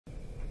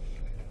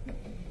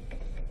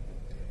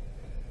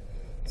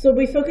So what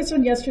we focused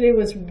on yesterday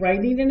was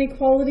writing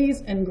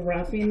inequalities and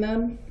graphing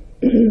them.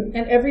 And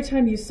every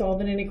time you solve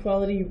an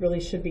inequality, you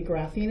really should be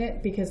graphing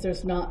it, because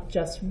there's not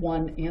just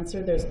one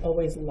answer. There's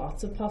always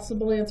lots of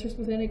possible answers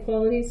with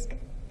inequalities.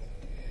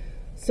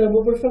 So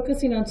what we're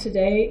focusing on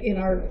today in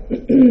our,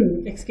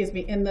 excuse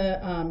me, in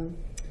the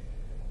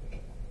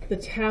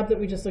tab that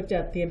we just looked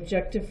at, the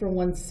objective for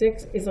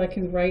 1.6 is I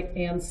can write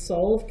and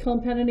solve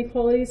compound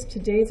inequalities.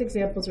 Today's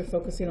examples are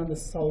focusing on the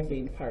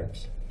solving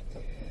part.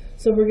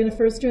 So we're going to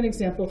first do an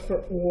example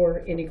for OR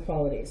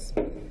inequalities.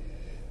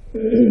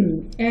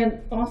 And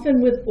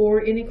often with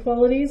OR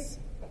inequalities,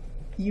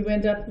 you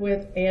end up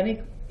with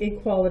an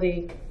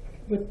equality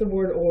with the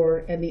word OR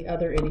and the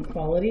other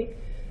inequality.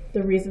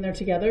 The reason they're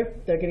together,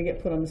 they're going to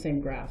get put on the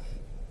same graph.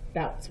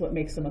 That's what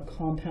makes them a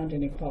compound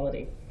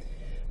inequality.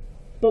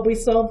 But we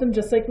solve them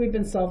just like we've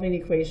been solving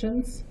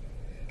equations.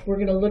 We're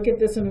going to look at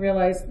this and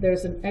realize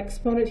there's an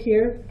exponent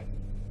here,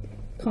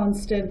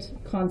 constant,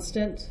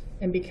 constant,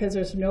 and because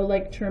there's no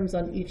like terms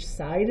on each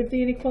side of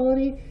the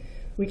inequality,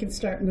 we can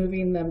start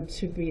moving them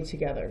to be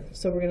together.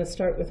 So we're going to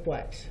start with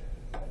what?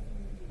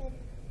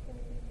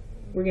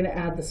 We're going to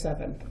add the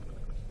 7.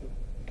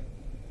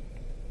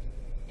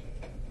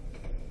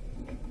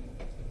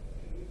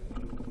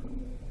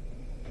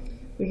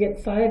 We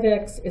get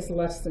 5x is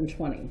less than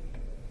 20.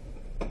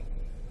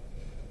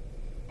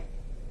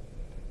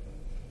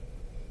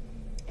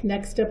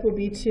 Next step will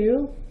be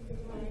to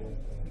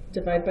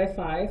divide by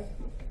 5.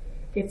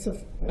 It's a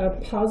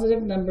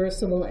positive number,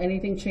 so will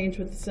anything change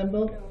with the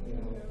symbol?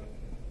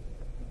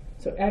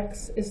 So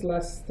x is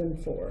less than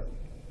 4.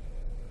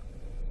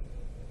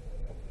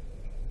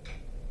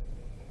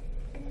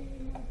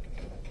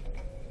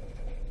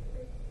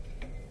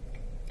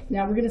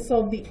 Now we're going to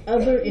solve the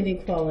other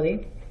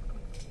inequality.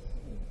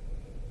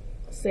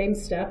 Same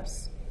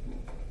steps.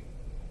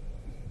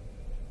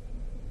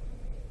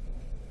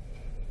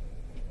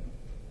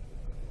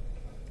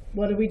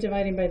 What are we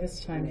dividing by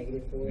this time?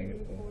 Negative 4.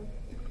 Negative 4.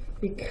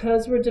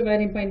 Because we're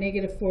dividing by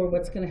negative 4,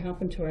 what's going to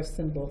happen to our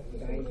symbol?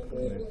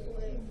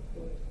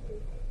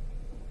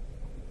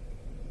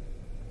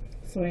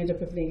 So I end up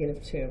with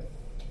negative 2.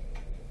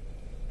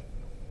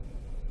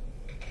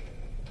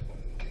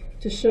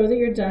 To show that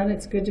you're done,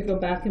 it's good to go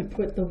back and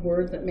put the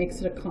word that makes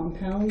it a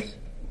compound.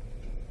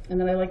 And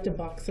then I like to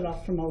box it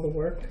off from all the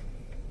work.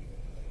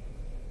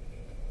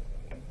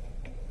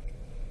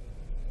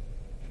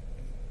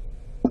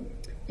 And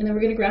then we're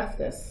going to graph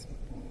this.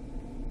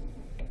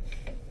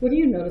 What do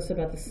you notice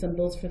about the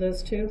symbols for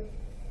those two?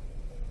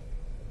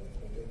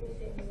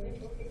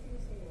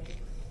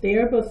 They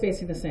are both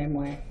facing the same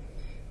way.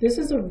 This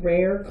is a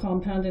rare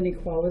compound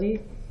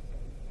inequality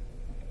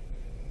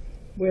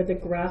where the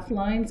graph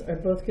lines are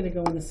both going to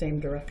go in the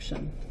same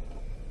direction.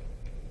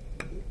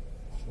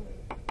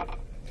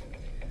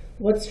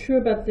 What's true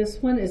about this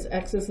one is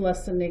x is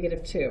less than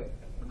negative 2.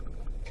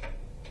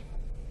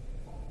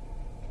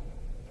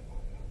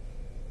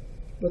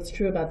 What's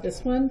true about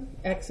this one?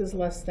 X is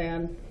less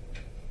than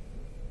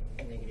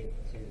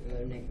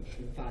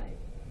Negative 5.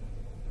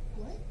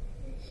 What?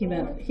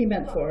 He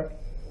meant 4.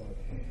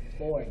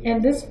 4. Yeah.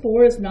 And this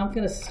 4 is not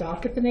going to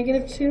stop at the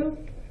negative 2.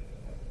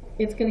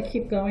 It's going to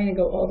keep going and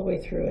go all the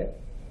way through it.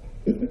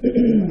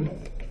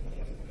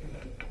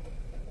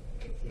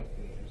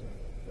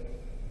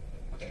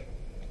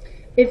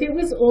 If it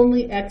was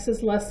only x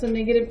is less than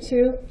negative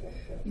 2,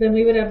 then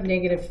we would have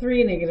negative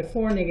 3, negative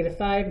 4, negative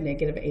 5,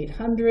 negative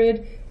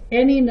 800.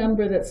 Any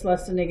number that's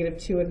less than negative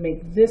 2 would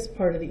make this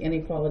part of the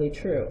inequality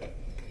true.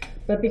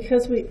 But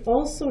because we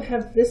also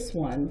have this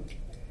one,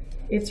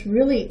 it's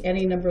really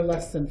any number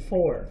less than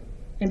 4.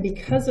 And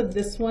because of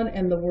this one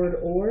and the word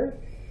or,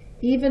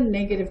 even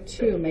negative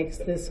 2 makes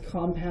this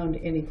compound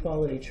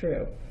inequality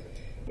true.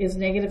 Is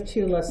negative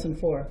 2 less than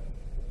 4?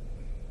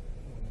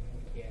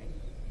 Yes.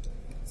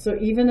 So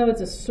even though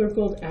it's a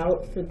circled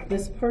out for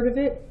this part of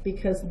it,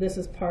 because this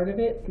is part of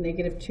it,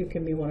 negative 2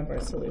 can be one of our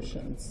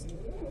solutions.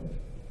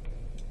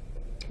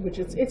 Which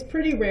is, it's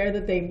pretty rare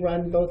that they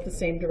run both the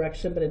same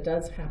direction, but it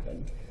does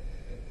happen.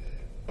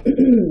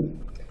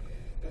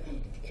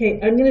 Okay,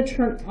 I'm going to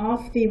turn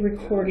off the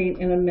recording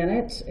in a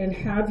minute and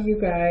have you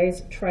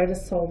guys try to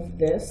solve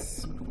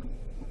this.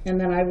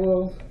 And then I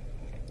will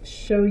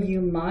show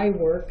you my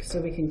work so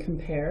we can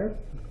compare.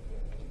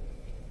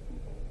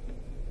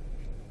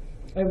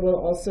 I will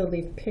also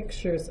leave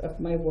pictures of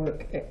my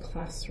work at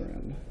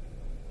Classroom,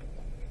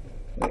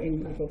 or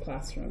in Google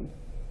Classroom.